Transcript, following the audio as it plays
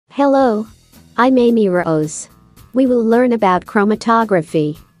Hello, I'm Amy Rose. We will learn about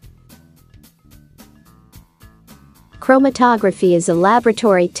chromatography. Chromatography is a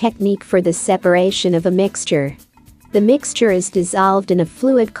laboratory technique for the separation of a mixture. The mixture is dissolved in a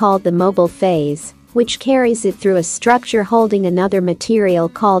fluid called the mobile phase, which carries it through a structure holding another material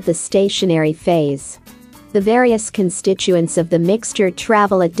called the stationary phase. The various constituents of the mixture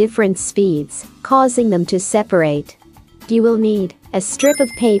travel at different speeds, causing them to separate. You will need a strip of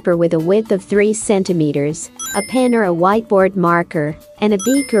paper with a width of 3 centimeters, a pen or a whiteboard marker, and a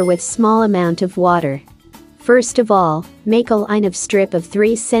beaker with small amount of water. First of all, make a line of strip of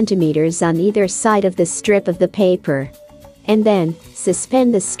 3 centimeters on either side of the strip of the paper. And then,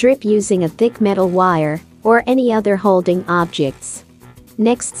 suspend the strip using a thick metal wire or any other holding objects.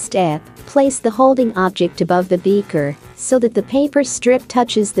 Next step, place the holding object above the beaker so that the paper strip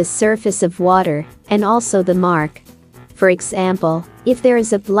touches the surface of water and also the mark. For example, if there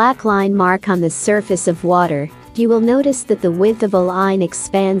is a black line mark on the surface of water, you will notice that the width of a line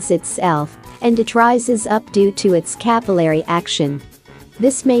expands itself and it rises up due to its capillary action.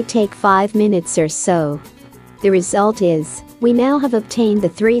 This may take 5 minutes or so. The result is, we now have obtained the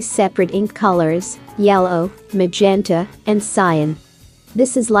 3 separate ink colors, yellow, magenta, and cyan.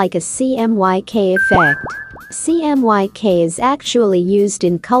 This is like a CMYK effect. CMYK is actually used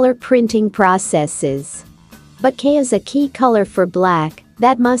in color printing processes. But K is a key color for black,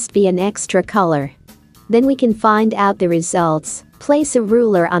 that must be an extra color. Then we can find out the results. Place a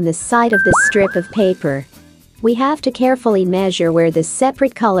ruler on the side of the strip of paper. We have to carefully measure where the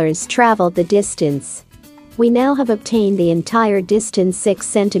separate colors traveled the distance. We now have obtained the entire distance 6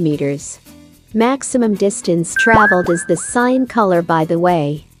 centimeters. Maximum distance traveled is the cyan color, by the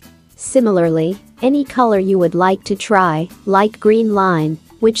way. Similarly, any color you would like to try, like green line,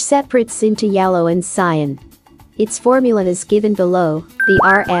 which separates into yellow and cyan. Its formula is given below. The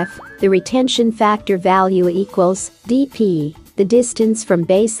RF, the retention factor value, equals dP, the distance from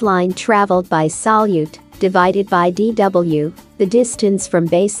baseline traveled by solute, divided by dW, the distance from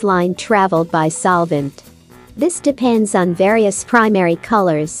baseline traveled by solvent. This depends on various primary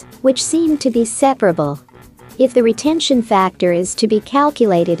colors, which seem to be separable. If the retention factor is to be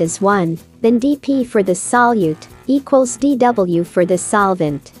calculated as 1, then dP for the solute equals dW for the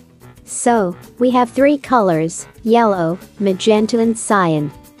solvent. So, we have 3 colors, yellow, magenta and cyan.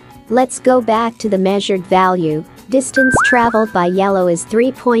 Let's go back to the measured value. Distance traveled by yellow is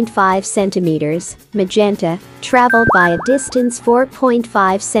 3.5 centimeters, magenta, traveled by a distance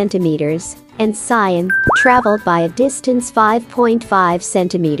 4.5 centimeters, and cyan, traveled by a distance 5.5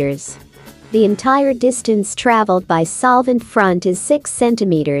 centimeters. The entire distance traveled by solvent front is 6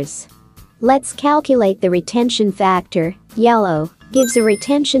 centimeters. Let's calculate the retention factor. Yellow gives a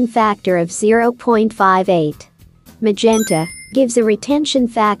retention factor of 0.58. Magenta gives a retention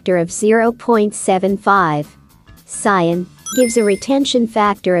factor of 0.75. Cyan gives a retention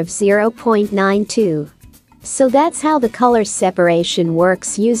factor of 0.92. So that's how the color separation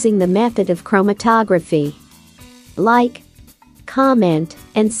works using the method of chromatography. Like, comment,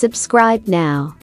 and subscribe now.